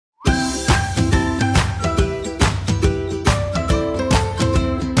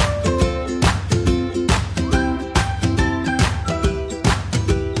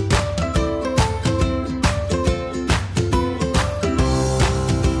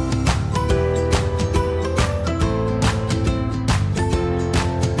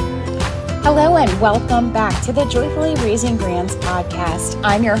Hello and welcome back to the Joyfully Raising Grands podcast.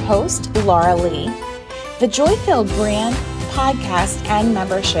 I'm your host, Laura Lee. The Joy-Filled Grand podcast and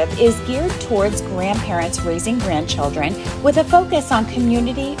membership is geared towards grandparents raising grandchildren with a focus on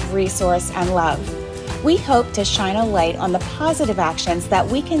community, resource, and love. We hope to shine a light on the positive actions that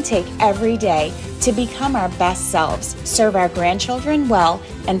we can take every day to become our best selves, serve our grandchildren well,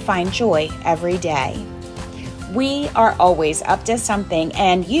 and find joy every day. We are always up to something,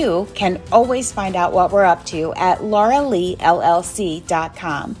 and you can always find out what we're up to at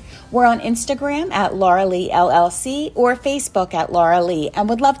lauraleellc.com. We're on Instagram at lauraleellc or Facebook at Laura Lee, and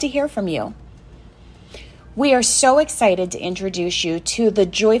would love to hear from you. We are so excited to introduce you to the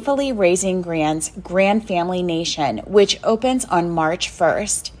Joyfully Raising Grands Grand Family Nation, which opens on March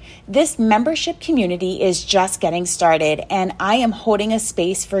 1st. This membership community is just getting started, and I am holding a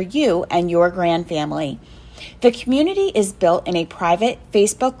space for you and your grand family. The community is built in a private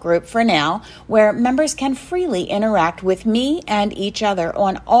Facebook group for now, where members can freely interact with me and each other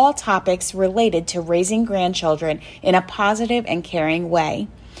on all topics related to raising grandchildren in a positive and caring way.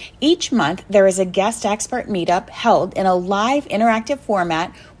 Each month, there is a guest expert meetup held in a live interactive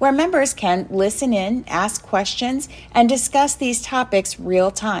format where members can listen in, ask questions, and discuss these topics real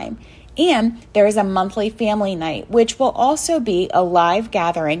time. And there is a monthly family night, which will also be a live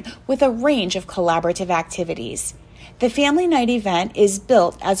gathering with a range of collaborative activities. The family night event is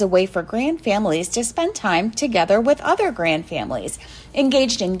built as a way for grand families to spend time together with other grand families,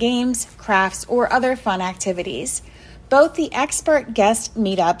 engaged in games, crafts, or other fun activities. Both the expert guest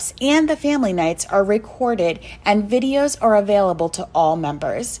meetups and the family nights are recorded, and videos are available to all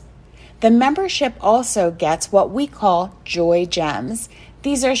members. The membership also gets what we call Joy Gems.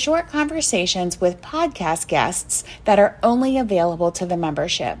 These are short conversations with podcast guests that are only available to the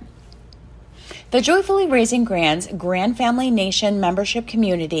membership. The Joyfully Raising Grands Grand Family Nation membership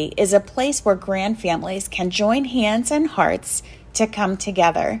community is a place where grand families can join hands and hearts to come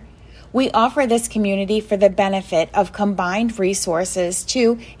together. We offer this community for the benefit of combined resources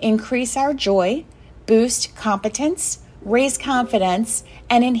to increase our joy, boost competence, raise confidence,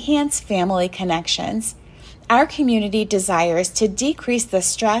 and enhance family connections. Our community desires to decrease the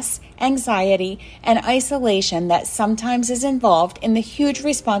stress, anxiety, and isolation that sometimes is involved in the huge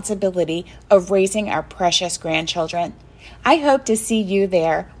responsibility of raising our precious grandchildren. I hope to see you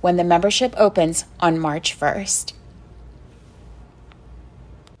there when the membership opens on March 1st.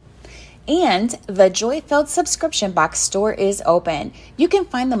 And the Joy-Filled subscription box store is open. You can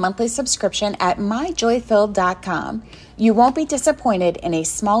find the monthly subscription at myjoyfilled.com. You won't be disappointed in a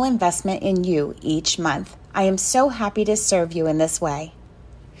small investment in you each month. I am so happy to serve you in this way.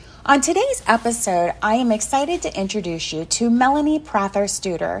 On today's episode, I am excited to introduce you to Melanie Prather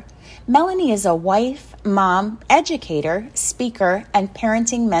Studer. Melanie is a wife, mom, educator, speaker, and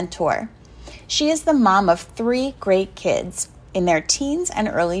parenting mentor. She is the mom of 3 great kids in their teens and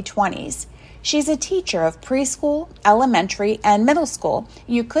early 20s. She's a teacher of preschool, elementary, and middle school.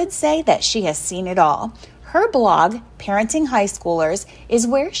 You could say that she has seen it all. Her blog, Parenting High Schoolers, is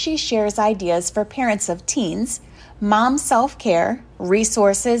where she shares ideas for parents of teens, mom self-care,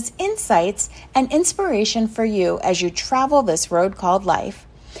 resources, insights, and inspiration for you as you travel this road called life.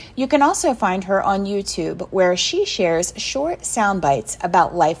 You can also find her on YouTube, where she shares short sound bites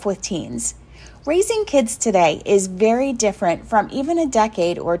about life with teens. Raising kids today is very different from even a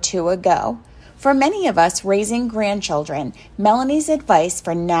decade or 2 ago. For many of us raising grandchildren, Melanie's advice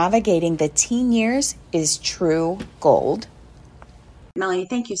for navigating the teen years is true gold. Melanie,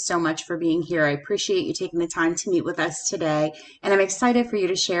 thank you so much for being here. I appreciate you taking the time to meet with us today. And I'm excited for you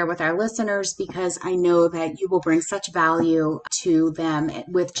to share with our listeners because I know that you will bring such value to them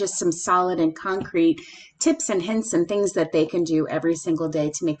with just some solid and concrete tips and hints and things that they can do every single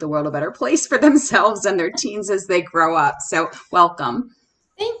day to make the world a better place for themselves and their teens as they grow up. So welcome.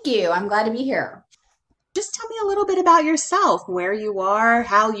 Thank you. I'm glad to be here. Just tell me a little bit about yourself, where you are,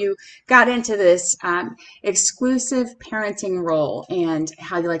 how you got into this exclusive parenting role, and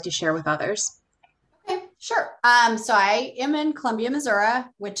how you like to share with others. Okay, sure. So I am in Columbia, Missouri,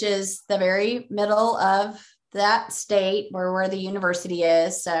 which is the very middle of that state where the university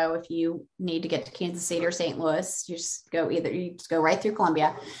is. So if you need to get to Kansas City or St. Louis, you just go right through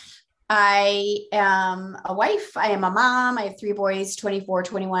Columbia. I am a wife. I am a mom. I have 3 boys, 24,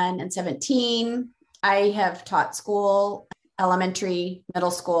 21, and 17. I have taught school, elementary,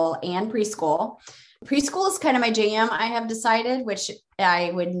 middle school, and preschool. Preschool is kind of my jam, I have decided, which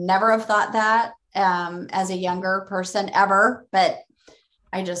I would never have thought that as a younger person ever, but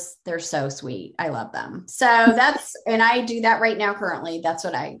they're so sweet. I love them. So and I do that right now currently.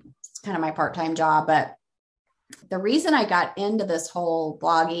 It's kind of my part-time job, but the reason I got into this whole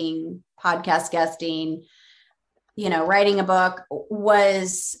blogging podcast guesting, writing a book,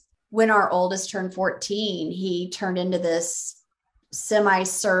 was when our oldest turned 14. He turned into this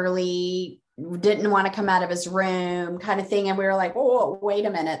semi-surly, didn't want to come out of his room kind of thing. And we were like, oh, wait a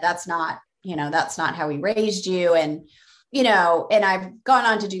minute. That's not how we raised you. And, and I've gone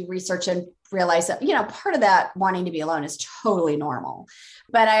on to do research and realize that, part of that wanting to be alone is totally normal.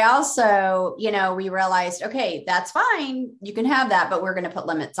 But I also, we realized, okay, that's fine. You can have that, but we're going to put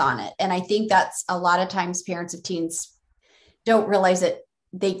limits on it. And I think that's a lot of times parents of teens don't realize that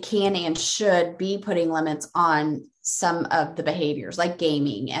they can and should be putting limits on some of the behaviors like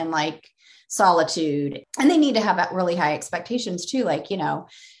gaming and like solitude. And they need to have really high expectations too. Like, you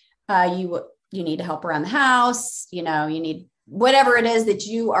need to help around the house, you need whatever it is that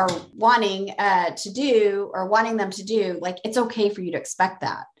you are wanting to do or wanting them to do. Like, it's okay for you to expect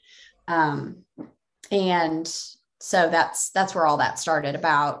that. And so that's where all that started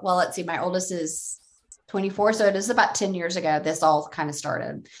about. Well, let's see, my oldest is 24. So it is about 10 years ago. This all kind of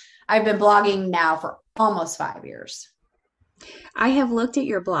started. I've been blogging now for almost 5 years. I have looked at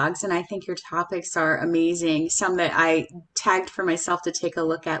your blogs and I think your topics are amazing. Some that I tagged for myself to take a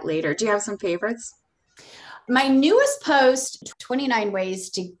look at later. Do you have some favorites? My newest post, 29 ways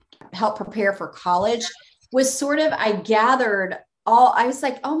to help prepare for college, was sort of, I was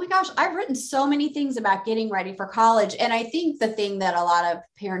like, oh my gosh, I've written so many things about getting ready for college. And I think the thing that a lot of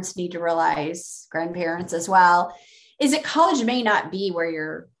parents need to realize, grandparents as well, is that college may not be where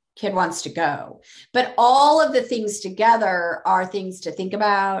your kid wants to go, but all of the things together are things to think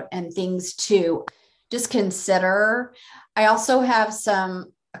about and things to just consider. I also have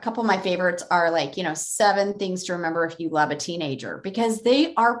a couple of my favorites are like, 7 things to remember if you love a teenager, because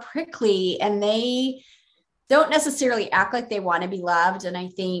they are prickly and they don't necessarily act like they want to be loved. And I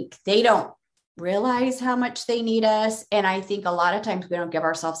think they don't realize how much they need us. And I think a lot of times we don't give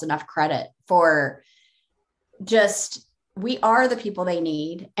ourselves enough credit for we are the people they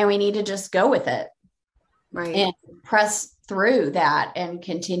need, and we need to just go with it. Right. And press through that and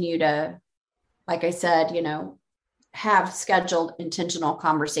continue to, like I said, have scheduled intentional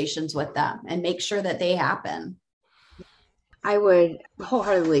conversations with them and make sure that they happen. I would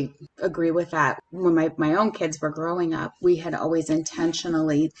wholeheartedly agree with that. When my own kids were growing up, we had always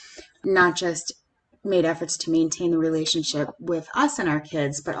intentionally not just made efforts to maintain the relationship with us and our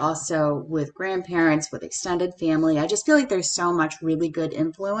kids, but also with grandparents, with extended family. I just feel like there's so much really good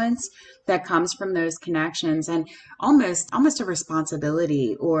influence that comes from those connections, and almost a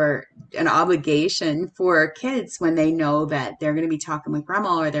responsibility or an obligation for kids when they know that they're going to be talking with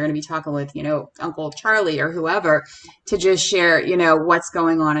grandma or they're going to be talking with, Uncle Charlie or whoever, to just share, what's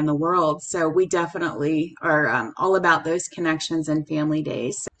going on in the world. So we definitely are all about those connections and family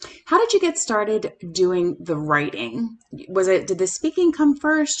days. How did you get started doing the writing? Did the speaking come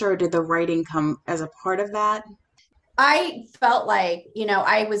first, or did the writing come as a part of that? I felt like,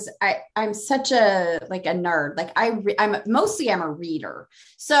 I'm such a nerd. Like I'm a reader.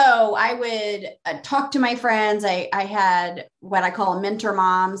 So I would talk to my friends. I had what I call mentor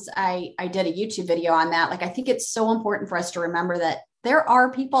moms. I did a YouTube video on that. Like, I think it's so important for us to remember that there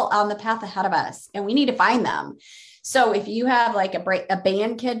are people on the path ahead of us and we need to find them. So if you have like a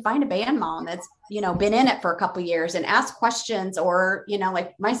band kid, find a band mom that's, been in it for a couple of years and ask questions. Or,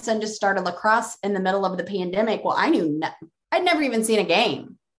 like my son just started lacrosse in the middle of the pandemic. Well, I'd never even seen a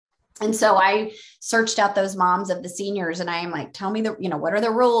game. And so I searched out those moms of the seniors and I'm like, tell me what are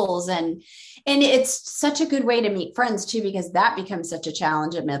the rules? And it's such a good way to meet friends too, because that becomes such a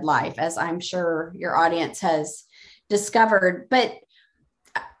challenge at midlife, as I'm sure your audience has discovered. But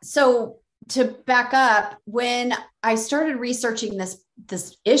so to back up, when I started researching this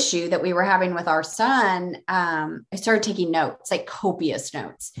issue that we were having with our son, I started taking notes, like copious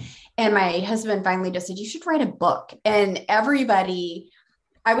notes. And my husband finally just said, you should write a book. And everybody,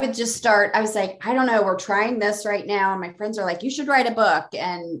 I was like, I don't know, we're trying this right now. And my friends are like, you should write a book.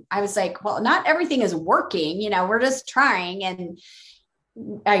 And I was like, well, not everything is working, we're just trying. And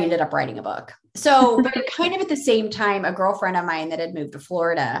I ended up writing a book. So, but kind of at the same time, a girlfriend of mine that had moved to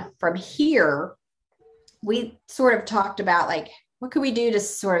Florida from here, we sort of talked about like, what could we do to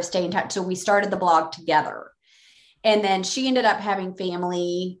sort of stay in touch? So we started the blog together. And then she ended up having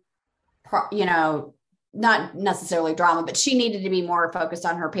family, not necessarily drama, but she needed to be more focused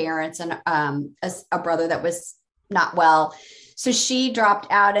on her parents and a brother that was not well. So she dropped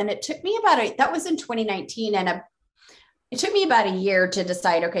out, and it took me that was in 2019. And it took me about a year to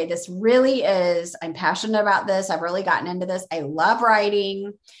decide, okay, this really is, I'm passionate about this. I've really gotten into this. I love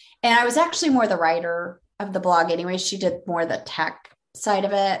writing. And I was actually more the writer of the blog anyway. She did more the tech side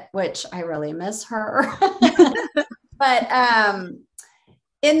of it, which I really miss her. But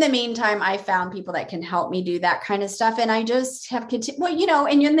in the meantime, I found people that can help me do that kind of stuff. And I just have continued, well,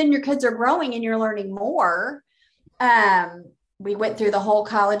 and then your kids are growing and you're learning more. We went through the whole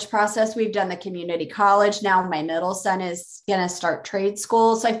college process. We've done the community college. Now my middle son is going to start trade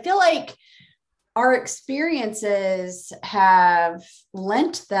school. So I feel like our experiences have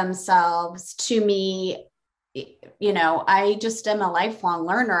lent themselves to me. I just am a lifelong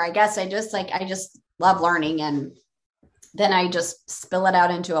learner. I guess I just love learning, and then I just spill it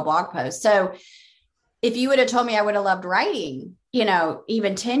out into a blog post. So if you would have told me I would have loved writing,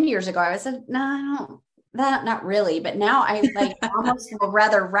 even 10 years ago, I would say, no, I don't, that not really. But now I almost would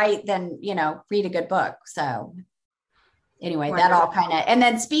rather write than, read a good book. So anyway, that all kind of, and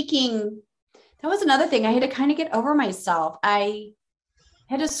then speaking, that was another thing. I had to kind of get over myself. I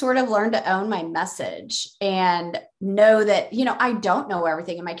had to sort of learn to own my message and know that, I don't know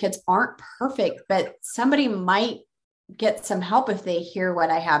everything and my kids aren't perfect, but somebody might get some help if they hear what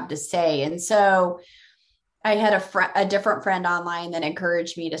I have to say. And so I had a different friend online that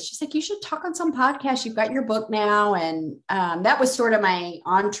encouraged me she's like, you should talk on some podcast. You've got your book now. And that was sort of my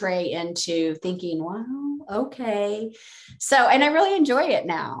entree into thinking, wow, okay. So, and I really enjoy it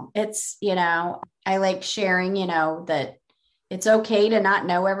now. It's, I like sharing, that it's okay to not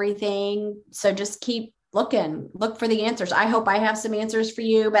know everything. So just keep look for the answers. I hope I have some answers for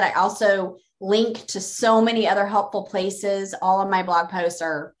you, but I also link to so many other helpful places. All of my blog posts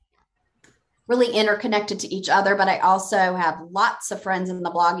are really interconnected to each other, but I also have lots of friends in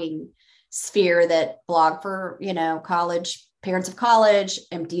the blogging sphere that blog for, college, parents of college.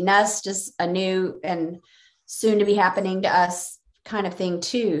 Empty nest is a new and soon to be happening to us kind of thing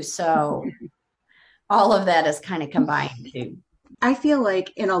too. So all of that is kind of combined too. I feel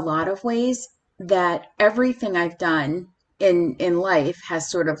like in a lot of ways that everything I've done in life has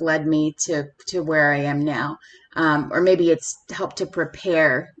sort of led me to where I am now. Or maybe it's helped to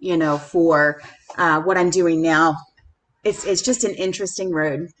prepare, for what I'm doing now. It's just an interesting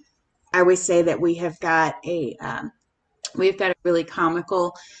road. I always say that we've got a really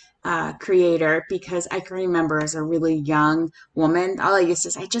comical creator, because I can remember as a really young woman, all I used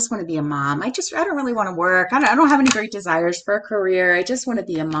to say, I just want to be a mom. I don't really want to work. I don't have any great desires for a career. I just want to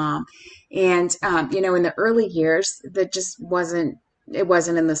be a mom. And, in the early years, that just wasn't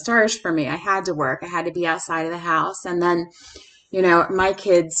in the stars for me. I had to work. I had to be outside of the house. And then, my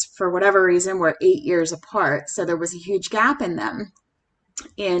kids, for whatever reason, were 8 years apart. So there was a huge gap in them.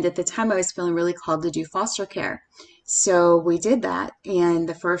 And at the time I was feeling really called to do foster care. So we did that. And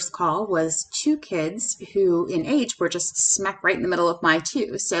the first call was 2 kids who in age were just smack right in the middle of my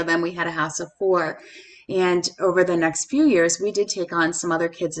 2. So then we had a house of 4. And over the next few years, we did take on some other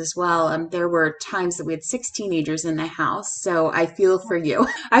kids as well. There were times that we had 6 teenagers in the house. So I feel for you.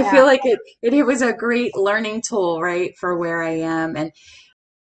 I feel like it was a great learning tool, right, for where I am. And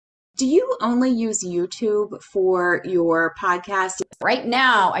do you only use YouTube for your podcast? Right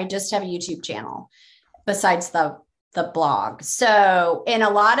now, I just have a YouTube channel besides the blog. So, and a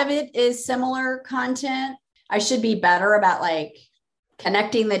lot of it is similar content. I should be better about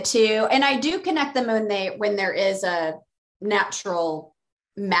connecting the two. And I do connect them when there is a natural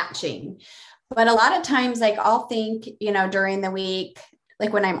matching. But a lot of times, I'll think, during the week,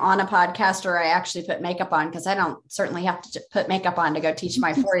 when I'm on a podcast, or I actually put makeup on, because I don't certainly have to put makeup on to go teach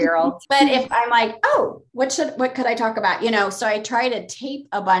my 4-year-old. But if I'm like, oh, what could I talk about? So I try to tape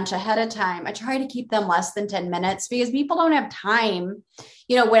a bunch ahead of time. I try to keep them less than 10 minutes because people don't have time.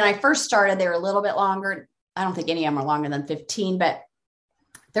 When I first started, they were a little bit longer. I don't think any of them are longer than 15, but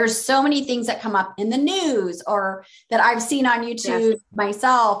there's so many things that come up in the news or that I've seen on YouTube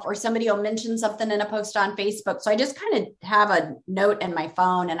myself, or somebody will mention something in a post on Facebook. So I just kind of have a note in my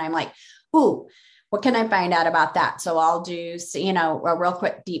phone and I'm like, ooh, what can I find out about that? So I'll do, a real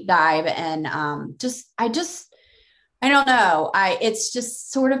quick deep dive and I don't know. It's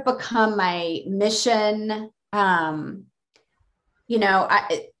just sort of become my mission. Like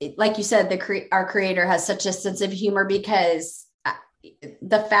you said, our creator has such a sense of humor, because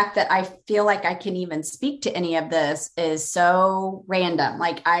the fact that I feel like I can even speak to any of this is so random.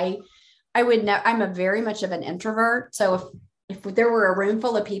 I'm a very much of an introvert. So if there were a room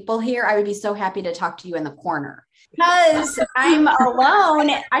full of people here, I would be so happy to talk to you in the corner, because I'm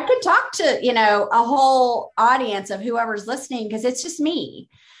alone. I could talk to, a whole audience of whoever's listening, because it's just me.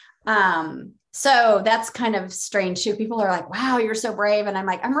 So that's kind of strange too. People are like, wow, you're so brave. And I'm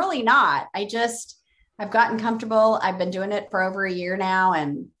like, I'm really not. I've gotten comfortable. I've been doing it for over a year now.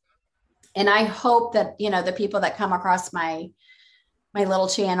 And I hope that, the people that come across my little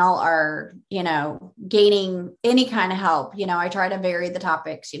channel are, gaining any kind of help. I try to vary the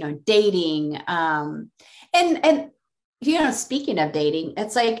topics, dating, and speaking of dating,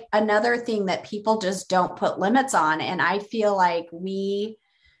 it's like another thing that people just don't put limits on. And I feel like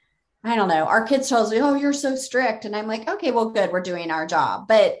I don't know, our kids tells me, oh, you're so strict. And I'm like, okay, well, good. We're doing our job.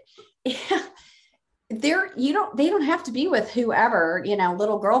 But they don't have to be with whoever,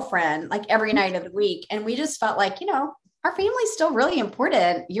 little girlfriend, like every night of the week. And we just felt like, our family's still really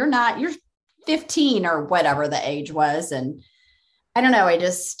important. You're 15 or whatever the age was. And I don't know. I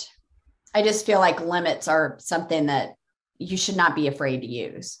just feel like limits are something that you should not be afraid to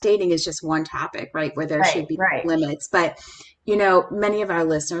use. Dating is just one topic, right? Where there should be Right. limits. But, many of our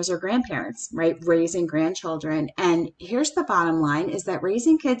listeners are grandparents, right? Raising grandchildren. And here's the bottom line is that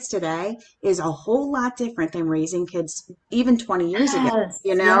raising kids today is a whole lot different than raising kids even 20 years ago,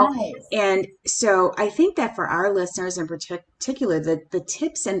 Yes. And so I think that for our listeners in particular, the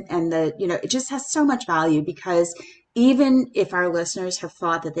tips and the, it just has so much value because even if our listeners have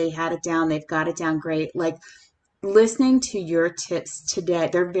thought that they had it down, they've got it down great, like listening to your tips today,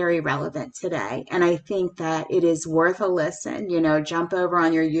 they're very relevant today. And I think that it is worth a listen, jump over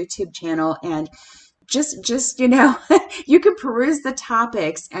on your YouTube channel and just, you can peruse the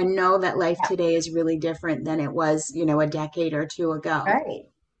topics and know that life today is really different than it was, a decade or two ago. Right.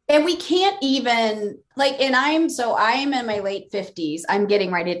 And we can't even and I'm in my late 50s. I'm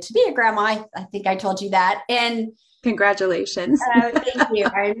getting ready to be a grandma. I think I told you that. And congratulations. Thank you.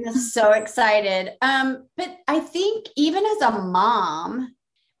 I'm so excited. But I think even as a mom,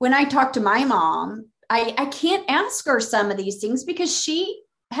 when I talk to my mom, I can't ask her some of these things because she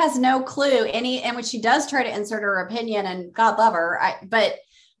has no clue and when she does try to insert her opinion, and God love her, but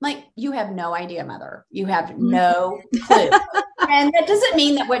like, you have no idea, mother. You have no clue. And that doesn't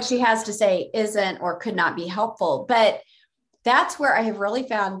mean that what she has to say isn't or could not be helpful, but that's where I have really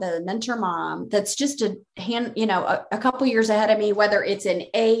found the mentor mom that's just a couple years ahead of me, whether it's in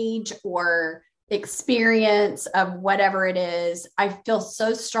age or experience of whatever it is. I feel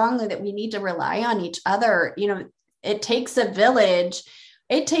so strongly that we need to rely on each other. It takes a village.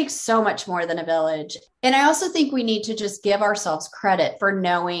 It takes so much more than a village. And I also think we need to just give ourselves credit for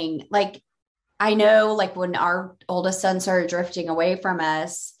knowing, I know, when our oldest son started drifting away from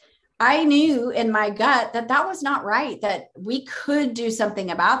us, I knew in my gut that was not right, that we could do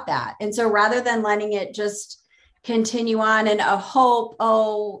something about that. And so rather than letting it just continue on and hope,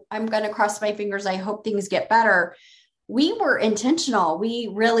 I'm going to cross my fingers, I hope things get better, we were intentional. We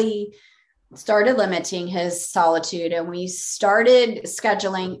really started limiting his solitude, and we started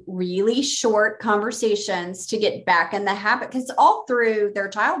scheduling really short conversations to get back in the habit, because all through their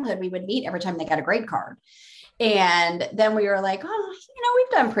childhood, we would meet every time they got a grade card. And then we were like, we've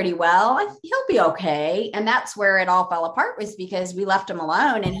done pretty well. He'll be okay. And that's where it all fell apart, was because we left him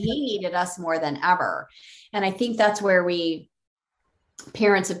alone and he needed us more than ever. And I think that's where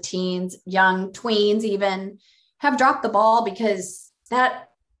parents of teens, young tweens even, have dropped the ball, because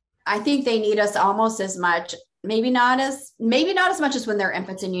I think they need us almost as much, maybe not as much as when they're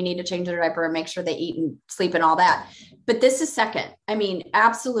infants and you need to change their diaper and make sure they eat and sleep and all that. But this is second. I mean,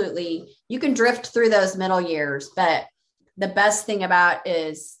 absolutely. You can drift through those middle years, but the best thing about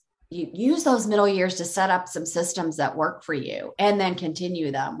is you use those middle years to set up some systems that work for you and then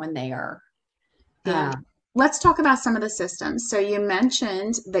continue them when they are. Let's talk about some of the systems. So you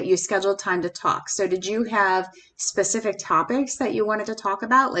mentioned that you scheduled time to talk. So did you have specific topics that you wanted to talk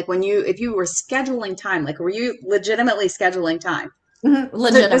about? Like if you were scheduling time, like were you legitimately scheduling time?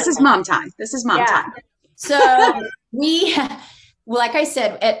 Legitimately. This is mom time. Time. So like I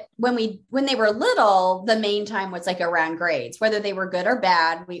said, when they were little, the main time was around grades, whether they were good or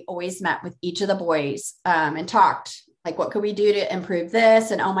bad. We always met with each of the boys and talked. What could we do to improve this?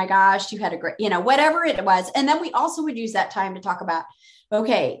 And, oh my gosh, you had a great, whatever it was. And then we also would use that time to talk about,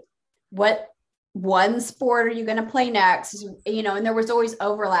 okay, what one sport are you going to play next? And there was always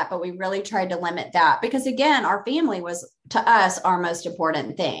overlap, but we really tried to limit that because, again, our family was, to us, our most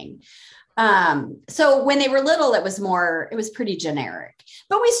important thing. So when they were little, it was pretty generic,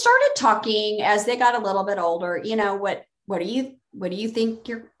 but we started talking as they got a little bit older. What do you think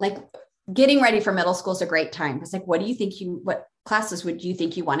you're getting ready for middle school is a great time. It's what do you think what classes would you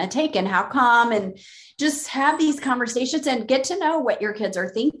think you want to take and how come? And just have these conversations and get to know what your kids are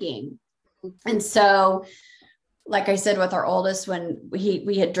thinking. And so, like I said, with our oldest, when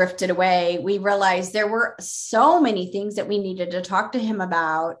we had drifted away, we realized there were so many things that we needed to talk to him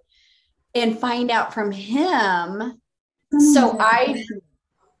about and find out from him. So I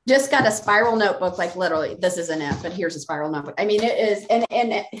just got a spiral notebook, literally, this isn't it, but here's a spiral notebook. I mean, it is,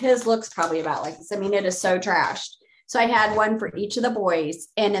 and his looks probably about like this. I mean, it is so trashed. So I had one for each of the boys.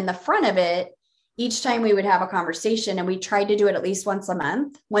 And in the front of it, each time we would have a conversation, and we tried to do it at least once a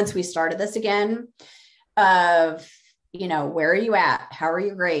month, once we started this again, of where are you at? How are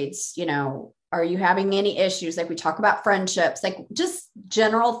your grades? Are you having any issues? Like we talk about friendships, like just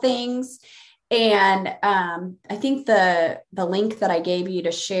general things. And I think the link that I gave you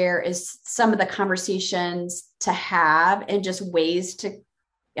to share is some of the conversations to have and just ways to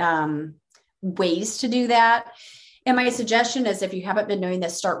do that. And my suggestion is, if you haven't been doing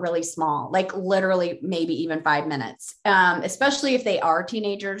this, start really small, like literally maybe even 5 minutes, especially if they are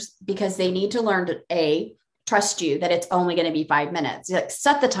teenagers, because they need to learn to trust you that it's only going to be 5 minutes. Like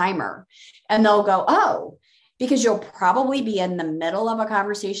set the timer and they'll go, oh, because you'll probably be in the middle of a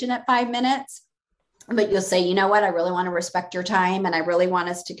conversation at 5 minutes, but you'll say, you know what, I really want to respect your time and I really want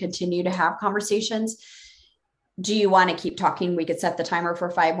us to continue to have conversations. Do you want to keep talking? We could set the timer for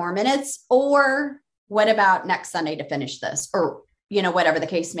 5 more minutes, or what about next Sunday to finish this? Or, whatever the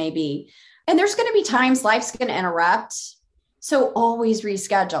case may be. And there's going to be times life's going to interrupt. So always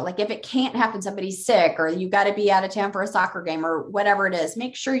reschedule. Like if it can't happen, somebody's sick, or you got to be out of town for a soccer game or whatever it is,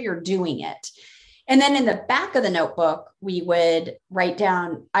 make sure you're doing it. And then in the back of the notebook, we would write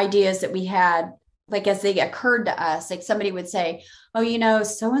down ideas that we had, like as they occurred to us. Like somebody would say, oh,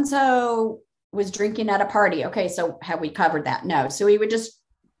 so-and-so was drinking at a party. Okay, so have we covered that? No. So we would just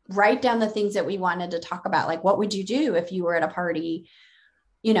write down the things that we wanted to talk about. Like, what would you do if you were at a party,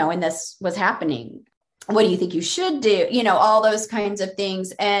 and this was happening? What do you think you should do? All those kinds of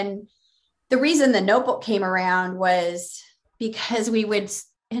things. And the reason the notebook came around was because we would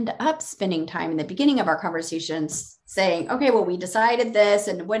end up spending time in the beginning of our conversations saying, okay, well, we decided this.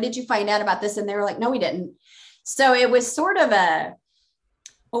 And when did you find out about this? And they were like, no, we didn't. So it was sort of a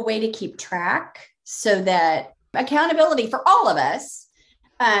way to keep track, so that accountability for all of us,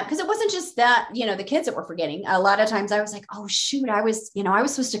 because it wasn't just that, the kids that were forgetting. A lot of times I was like, oh, shoot, I was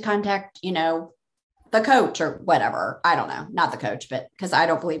supposed to contact, the coach or whatever. I don't know, not the coach, but because I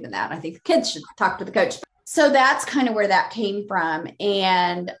don't believe in that. I think the kids should talk to the coach. So that's kind of where that came from.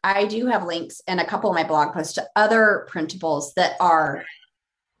 And I do have links in a couple of my blog posts to other printables that are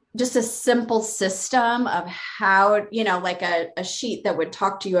just a simple system of how, like a sheet that would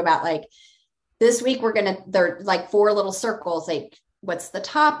talk to you about, like, this week they're like 4 little circles, like, what's the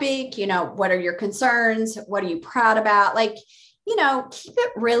topic? What are your concerns? What are you proud about? Like, keep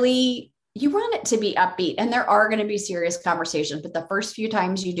it really, you want it to be upbeat, and there are going to be serious conversations, but the first few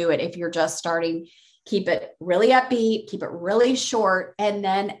times you do it, if you're just starting, keep it really upbeat, keep it really short, and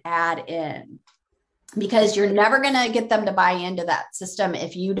then add in, because you're never going to get them to buy into that system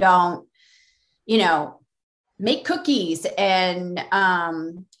if you don't, make cookies and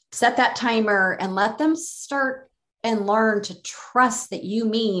set that timer and let them start and learn to trust that you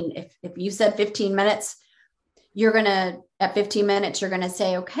mean, if you said 15 minutes, at 15 minutes, you're going to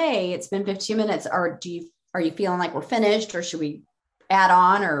say, okay, it's been 15 minutes. Or are you feeling like we're finished, or should we add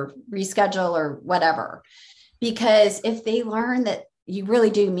on or reschedule or whatever? Because if they learn that you really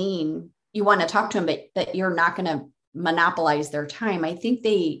do mean you want to talk to them, but that you're not going to monopolize their time, I think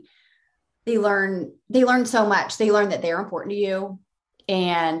they learn so much. They learn that they're important to you,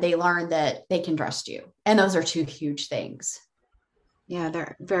 and they learn that they can trust you. And those are 2 huge things. Yeah,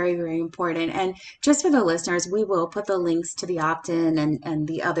 they're very, very important. And just for the listeners, we will put the links to the opt-in and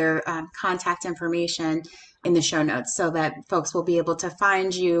the other contact information in the show notes, so that folks will be able to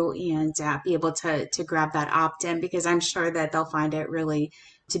find you and be able to grab that opt-in, because I'm sure that they'll find it really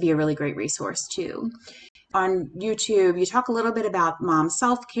to be a really great resource too. On YouTube, you talk a little bit about mom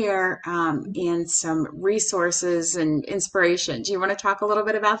self-care and some resources and inspiration. Do you want to talk a little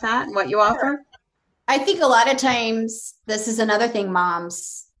bit about that and what you offer? I think a lot of times, this is another thing,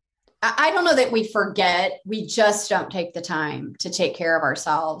 moms, I don't know that we forget, we just don't take the time to take care of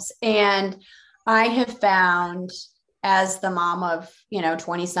ourselves. And I have found, as the mom of,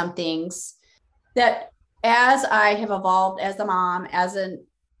 20 somethings, that as I have evolved as a mom, as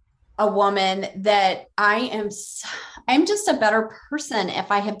a woman, that I'm just a better person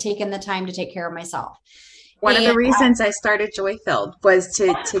if I have taken the time to take care of myself. One of the reasons I started Joy Filled was to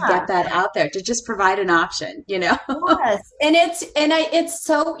get that out there, to just provide an option, Yes. And it's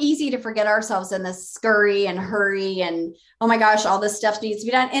so easy to forget ourselves in this scurry and hurry and, oh my gosh, all this stuff needs to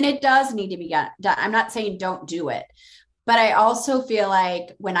be done. And it does need to be done. I'm not saying don't do it, but I also feel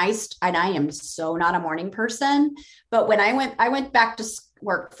like and I am so not a morning person, but when I went back to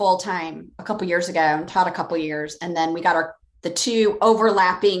work full time a couple years ago and taught a couple years. And then we got the 2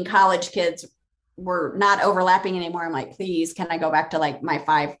 overlapping college kids were not overlapping anymore. I'm like, please, can I go back to like my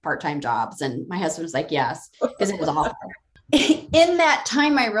 5 part-time jobs? And my husband was like, yes, because it was awful. In that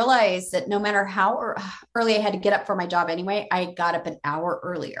time, I realized that no matter how early I had to get up for my job anyway, I got up an hour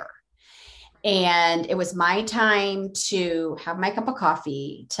earlier. And it was my time to have my cup of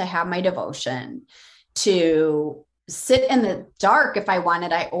coffee, to have my devotion, to sit in the dark if I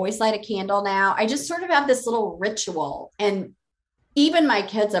wanted. I always light a candle now. I just sort of have this little ritual. And even my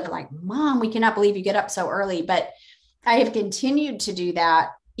kids are like, Mom, we cannot believe you get up so early. But I have continued to do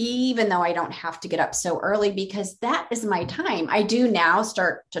that, even though I don't have to get up so early, because that is my time. I do now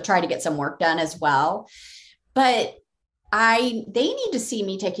start to try to get some work done as well. But they need to see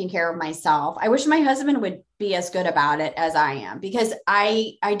me taking care of myself. I wish my husband would be as good about it as I am, because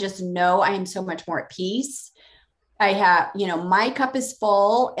I just know I am so much more at peace. I have, my cup is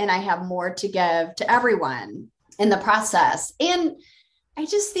full and I have more to give to everyone in the process. And I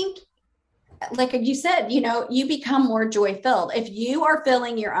just think, like you said, you become more joy filled. If you are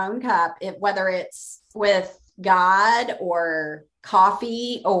filling your own cup, whether it's with God or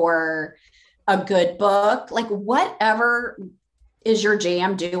coffee or a good book, like whatever is your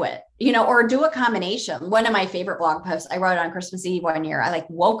jam, do it, or do a combination. One of my favorite blog posts I wrote on Christmas Eve one year, I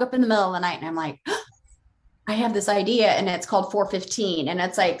woke up in the middle of the night and I'm like, I have this idea, and it's called 4:15. And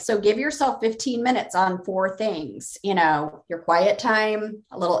it's like, so give yourself 15 minutes on 4 things, your quiet time,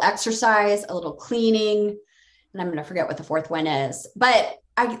 a little exercise, a little cleaning. And I'm going to forget what the 4th one is, but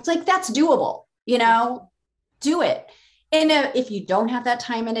that's doable, do it. And if you don't have that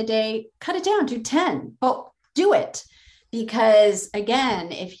time in a day, cut it down to 10, but do it. Because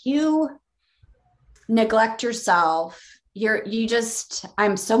again, if you neglect yourself,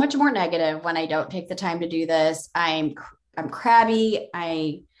 I'm so much more negative when I don't take the time to do this. I'm crabby.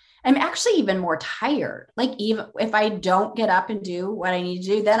 I'm actually even more tired. Like, even if I don't get up and do what I need to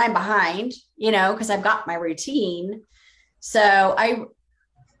do, then I'm behind, because I've got my routine. So I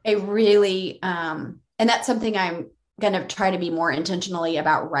really, and that's something I'm going to try to be more intentionally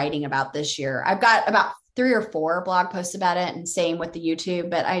about writing about this year. I've got about 3 or 4 blog posts about it, and same with the YouTube,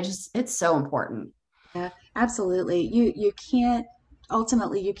 but it's so important. Yeah, absolutely. You can't,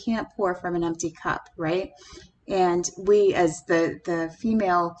 ultimately you can't pour from an empty cup, right? And we, as the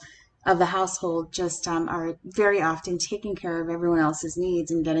female of the household, just are very often taking care of everyone else's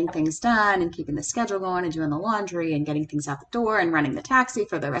needs and getting things done and keeping the schedule going and doing the laundry and getting things out the door and running the taxi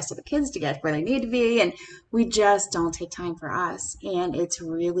for the rest of the kids to get where they need to be. And we just don't take time for us. And it's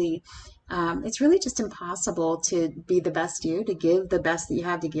really just impossible to be the best you, to give the best that you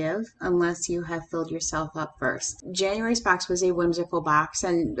have to give, unless you have filled yourself up first. January's box was a whimsical box,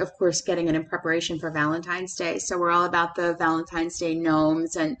 and of course, getting it in preparation for Valentine's Day. So we're all about the Valentine's Day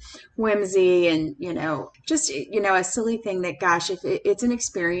gnomes and whimsy, and just a silly thing that, gosh, if it's an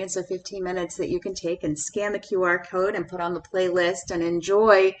experience of 15 minutes that you can take and scan the QR code and put on the playlist and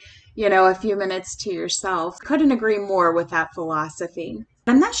enjoy, a few minutes to yourself. Couldn't agree more with that philosophy.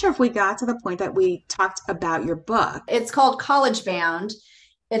 I'm not sure if we got to the point that we talked about your book. It's called College Bound.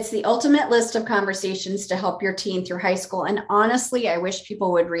 It's the ultimate list of conversations to help your teen through high school. And honestly, I wish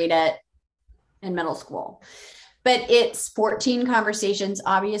people would read it in middle school. But it's 14 conversations.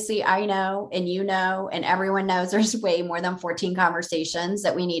 Obviously, I know, and and everyone knows there's way more than 14 conversations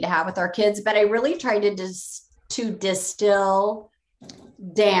that we need to have with our kids. But I really tried to distill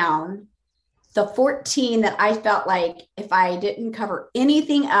down the 14 that I felt like if I didn't cover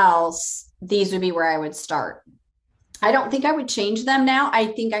anything else, these would be where I would start. I don't think I would change them now. I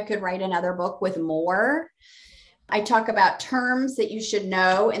think I could write another book with more. I talk about terms that you should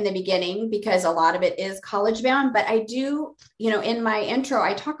know in the beginning, because a lot of it is college bound. But I do, in my intro,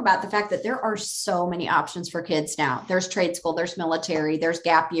 I talk about the fact that there are so many options for kids now. There's trade school, there's military, there's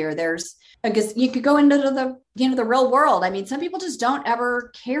gap year, because you could go into the real world. I mean, some people just don't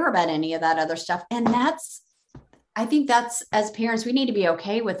ever care about any of that other stuff. And I think that's, as parents, we need to be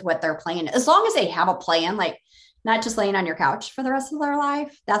okay with what their plan is. As long as they have a plan, like not just laying on your couch for the rest of their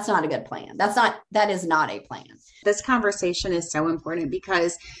life. That's not a good plan. That is not a plan. This conversation is so important,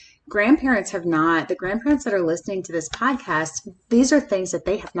 because the grandparents that are listening to this podcast, these are things that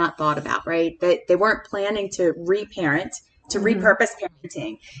they have not thought about, right? That they weren't planning to reparent, to repurpose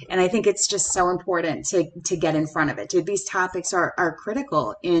parenting. And I think it's just so important to get in front of it. These topics are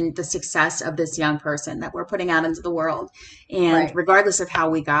critical in the success of this young person that we're putting out into the world. And right. Regardless of how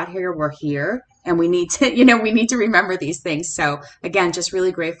we got here, we're here, and we need to remember these things. So again, just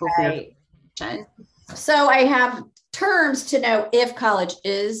really grateful for your attention. So I have terms to know if college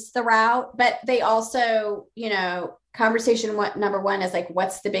is the route, but they also, conversation number 1 is like,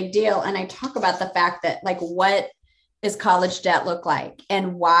 what's the big deal? And I talk about the fact that, like, what is college debt look like,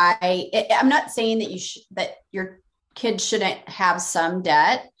 and why? I'm not saying that your kids shouldn't have some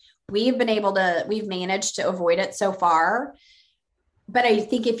debt. We've managed to avoid it so far. But I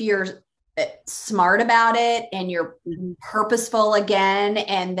think if you're smart about it and you're purposeful again,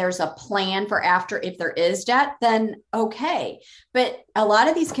 and there's a plan for after, if there is debt, then okay. But a lot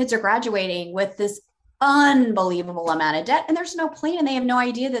of these kids are graduating with this unbelievable amount of debt, and there's no plan. They have no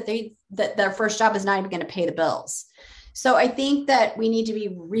idea that their first job is not even going to pay the bills. So I think that we need to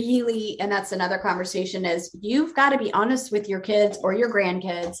be really, and that's another conversation, is you've got to be honest with your kids or your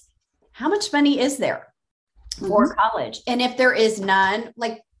grandkids. How much money is there for college? And if there is none,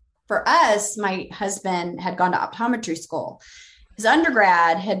 like for us, my husband had gone to optometry school. His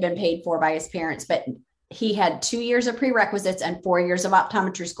undergrad had been paid for by his parents, but he had 2 years of prerequisites and 4 years of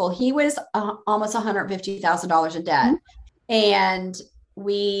optometry school. He was almost $150,000 in debt. And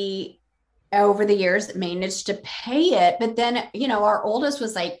we, over the years, managed to pay it. But then, our oldest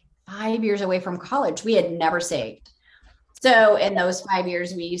was like 5 years away from college. We had never saved. So in those 5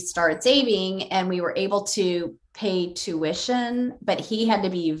 years, we started saving and we were able to pay tuition, but he had to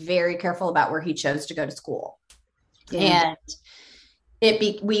be very careful about where he chose to go to school. Yeah.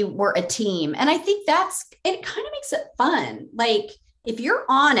 And we were a team. And I think it kind of makes it fun. Like if you're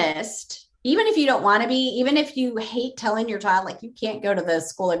honest, even if you don't want to be, even if you hate telling your child, like you can't go to the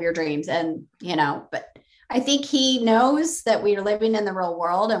school of your dreams and, but I think he knows that we are living in the real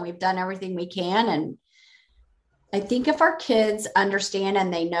world and we've done everything we can. And I think if our kids understand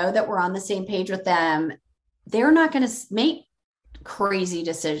and they know that we're on the same page with them, they're not going to make crazy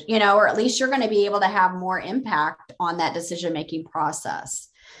decisions, or at least you're going to be able to have more impact on that decision-making process.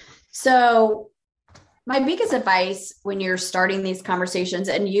 So my biggest advice when you're starting these conversations,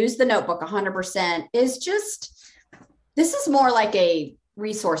 and use the notebook 100%, is this is more like a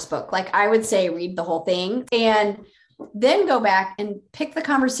resource book. Like I would say, read the whole thing and then go back and pick the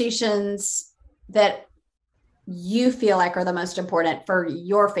conversations that you feel like are the most important for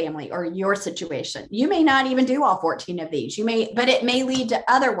your family or your situation. You may not even do all 14 of these. But it may lead to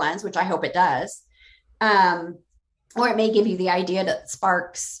other ones, which I hope it does. Or it may give you the idea that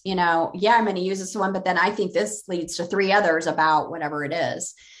sparks, I'm going to use this one, but then I think this leads to 3 others about whatever it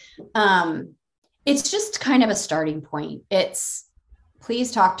is. It's just kind of a starting point.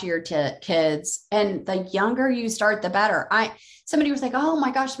 Please talk to your kids, and the younger you start, the better. Somebody was like, oh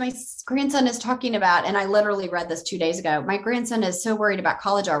my gosh, my grandson is talking about, and I literally read this 2 days ago. My grandson is so worried about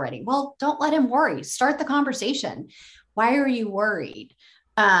college already. Well, don't let him worry. Start the conversation. Why are you worried?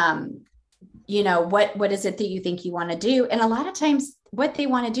 What is it that you think you want to do? And a lot of times what they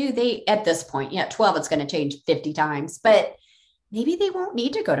want to do, at this point, 12, it's going to change 50 times, but maybe they won't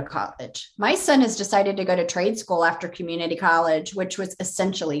need to go to college. My son has decided to go to trade school after community college, which was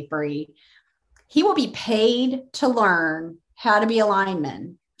essentially free. He will be paid to learn how to be a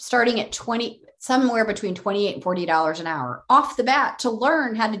lineman, starting at somewhere between $28 and $40 an hour off the bat, to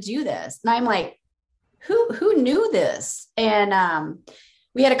learn how to do this. And I'm like, who knew this? And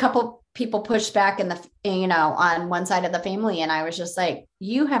we had a couple people push back on one side of the family. And I was just like,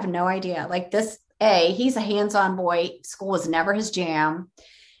 you have no idea. Like this, he's a hands-on boy. School was never his jam.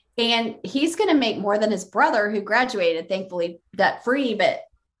 And he's going to make more than his brother, who graduated, thankfully, debt-free, but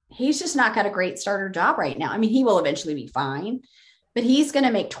he's just not got a great starter job right now. I mean, he will eventually be fine, but he's going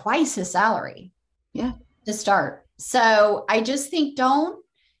to make twice his salary to start. So I just think don't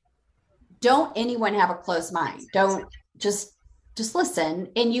anyone have a closed mind. Don't just listen.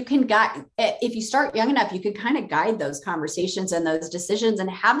 And you can guide, if you start young enough, you can kind of guide those conversations and those decisions and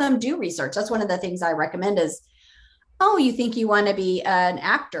have them do research. That's one of the things I recommend is, oh, you think you want to be an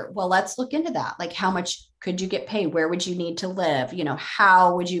actor? Well, let's look into that. Like, how much could you get paid? Where would you need to live?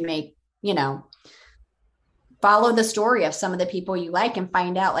 How would you make, follow the story of some of the people you like and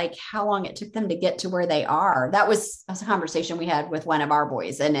find out like how long it took them to get to where they are. That was a conversation we had with one of our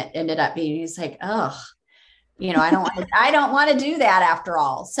boys, and it ended up being, he's like, oh, I don't want to do that after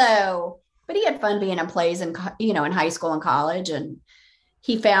all. So, but he had fun being in plays and, in high school and college, and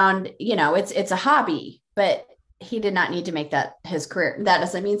he found, it's a hobby, but he did not need to make that his career. That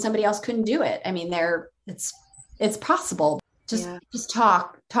doesn't mean somebody else couldn't do it. I mean, it's possible. Just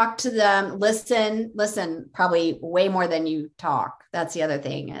talk to them, listen, probably way more than you talk. That's the other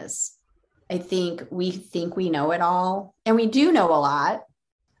thing is I think we know it all, and we do know a lot,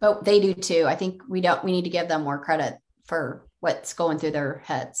 but they do too. I think we need to give them more credit for what's going through their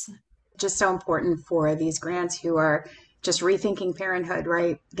heads. Just so important for these grants who are just rethinking parenthood,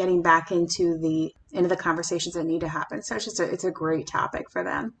 right? Getting back into the conversations that need to happen. So it's a great topic for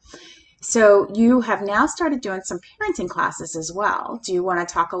them. So you have now started doing some parenting classes as well. Do you want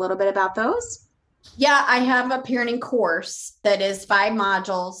to talk a little bit about those? Yeah, I have a parenting course that is 5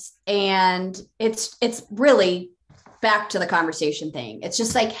 modules, and it's really back to the conversation thing. It's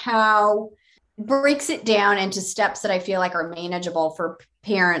just like how breaks it down into steps that I feel like are manageable for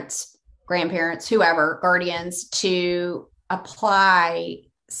parents, grandparents, whoever, guardians, to apply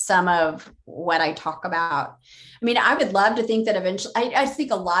some of what I talk about. I mean, I would love to think that eventually, I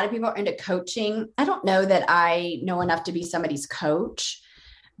think a lot of people are into coaching. I don't know that I know enough to be somebody's coach,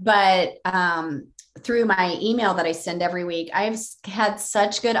 but through my email that I send every week, I've had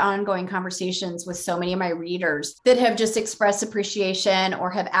such good ongoing conversations with so many of my readers that have just expressed appreciation or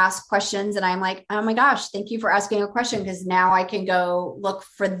have asked questions. And I'm like, oh my gosh, thank you for asking a question, because now I can go look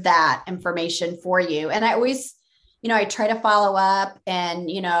for that information for you. And I always, I try to follow up, and,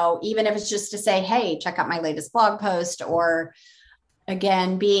 even if it's just to say, hey, check out my latest blog post, or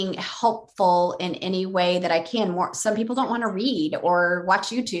again, being helpful in any way that I can. Some people don't want to read or watch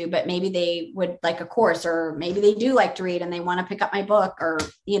YouTube, but maybe they would like a course, or maybe they do like to read and they want to pick up my book, or,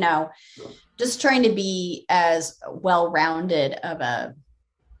 just trying to be as well-rounded of a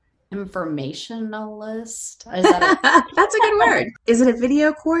informationalist. Is that That's a good word. Is it a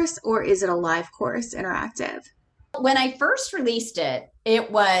video course or is it a live course, interactive? When I first released it,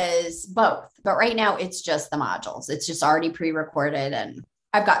 it was both, but right now it's just the modules. It's just already pre-recorded, and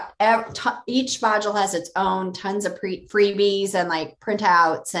I've got each module has its own tons of freebies and like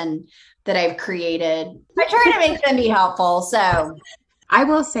printouts and that I've created. I try to make them be helpful. So I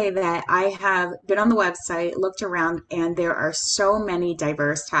will say that I have been on the website, looked around, and there are so many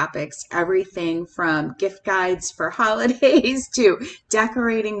diverse topics, everything from gift guides for holidays to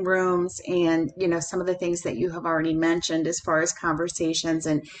decorating rooms and, some of the things that you have already mentioned as far as conversations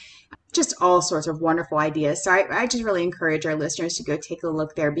and just all sorts of wonderful ideas. So I just really encourage our listeners to go take a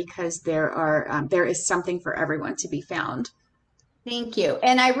look there, because there is something for everyone to be found. Thank you.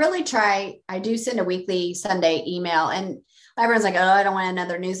 And I really try, I do send a weekly Sunday email, and everyone's like, oh, I don't want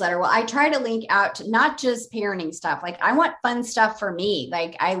another newsletter. Well, I try to link out to not just parenting stuff. Like, I want fun stuff for me.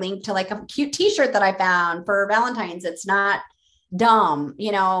 Like, I link to like a cute t-shirt that I found for Valentine's. It's not dumb,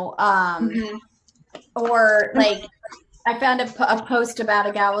 or like I found a post about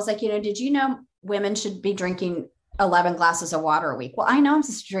a gal was like, did you know women should be drinking 11 glasses of water a week? Well, I know I'm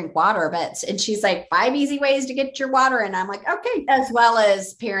supposed to drink water, and she's like, 5 easy ways to get your water. And I'm like, okay. As well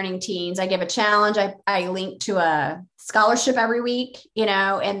as parenting teens, I give a challenge. I link to a scholarship every week,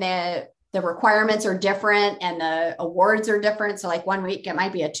 and the requirements are different and the awards are different. So like one week it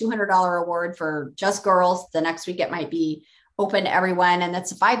might be a $200 award for just girls. The next week it might be open to everyone, and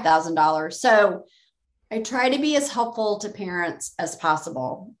that's $5,000. So I try to be as helpful to parents as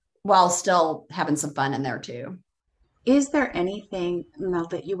possible while still having some fun in there too. Is there anything, Mel,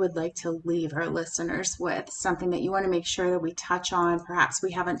 that you would like to leave our listeners with? Something that you want to make sure that we touch on, perhaps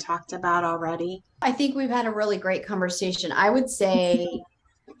we haven't talked about already? I think we've had a really great conversation. I would say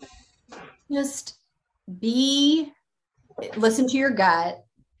just listen to your gut,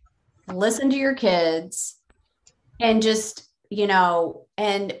 listen to your kids, and just,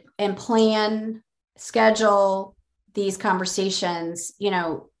 and plan, schedule these conversations,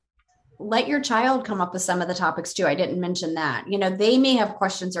 let your child come up with some of the topics too. I didn't mention that. They may have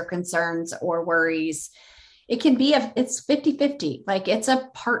questions or concerns or worries. It can be it's 50-50, like it's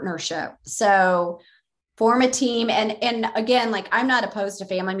a partnership. So form a team. And again, like, I'm not opposed to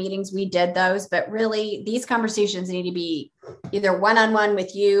family meetings. We did those, but really these conversations need to be either one-on-one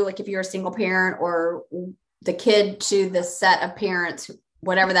with you, like if you're a single parent, or the kid to the set of parents,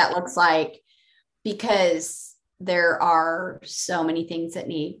 whatever that looks like, because there are so many things that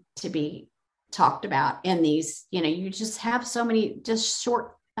need to be talked about in these, you just have so many, just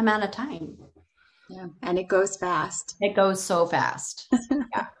short amount of time. Yeah. And it goes fast. It goes so fast.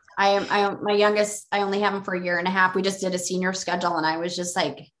 Yeah. My youngest, I only have him for a year and a half. We just did a senior schedule, and I was just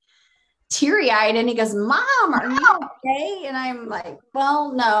like teary-eyed, and he goes, Mom, are you okay? And I'm like,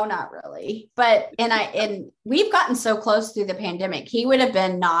 well, no, not really. But, and we've gotten so close through the pandemic. He would have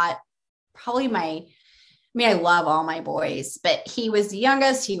been not probably I love all my boys, but he was the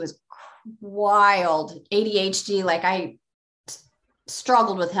youngest. He was wild, ADHD. Like, I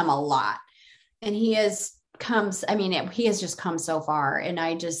struggled with him a lot, and he has just come so far. And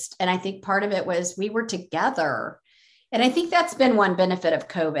I think part of it was we were together. And I think that's been one benefit of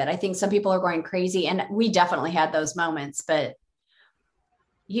COVID. I think some people are going crazy, and we definitely had those moments, but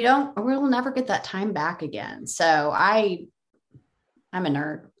we'll never get that time back again. So I'm a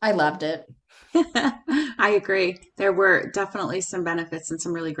nerd. I loved it. I agree. There were definitely some benefits and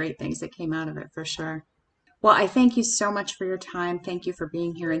some really great things that came out of it, for sure. Well, I thank you so much for your time. Thank you for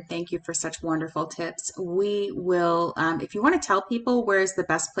being here, and thank you for such wonderful tips. We will, if you want to tell people where is the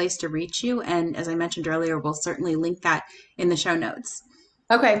best place to reach you, and as I mentioned earlier, we'll certainly link that in the show notes.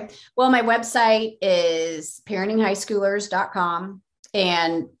 Okay. Well, my website is parentinghighschoolers.com,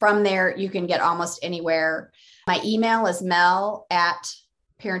 and from there you can get almost anywhere. My email is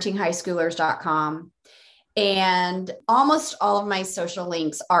mel@parentinghighschoolers.com. And almost all of my social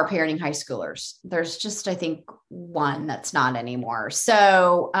links are parenting high schoolers. There's just, I think, one that's not anymore.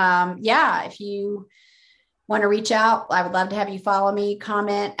 So if you want to reach out, I would love to have you follow me,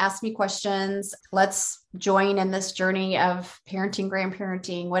 comment, ask me questions. Let's join in this journey of parenting,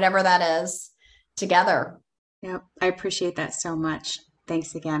 grandparenting, whatever that is, together. Yep. I appreciate that so much.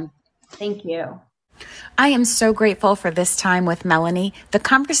 Thanks again. Thank you. I am so grateful for this time with Melanie. The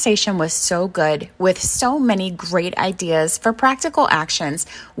conversation was so good, with so many great ideas for practical actions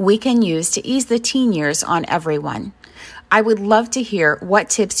we can use to ease the teen years on everyone. I would love to hear what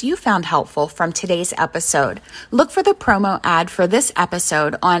tips you found helpful from today's episode. Look for the promo ad for this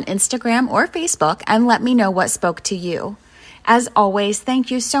episode on Instagram or Facebook and let me know what spoke to you. As always,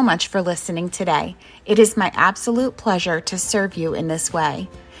 thank you so much for listening today. It is my absolute pleasure to serve you in this way.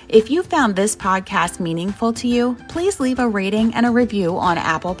 If you found this podcast meaningful to you, please leave a rating and a review on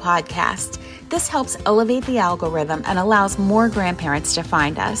Apple Podcasts. This helps elevate the algorithm and allows more grandparents to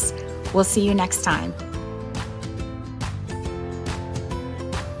find us. We'll see you next time.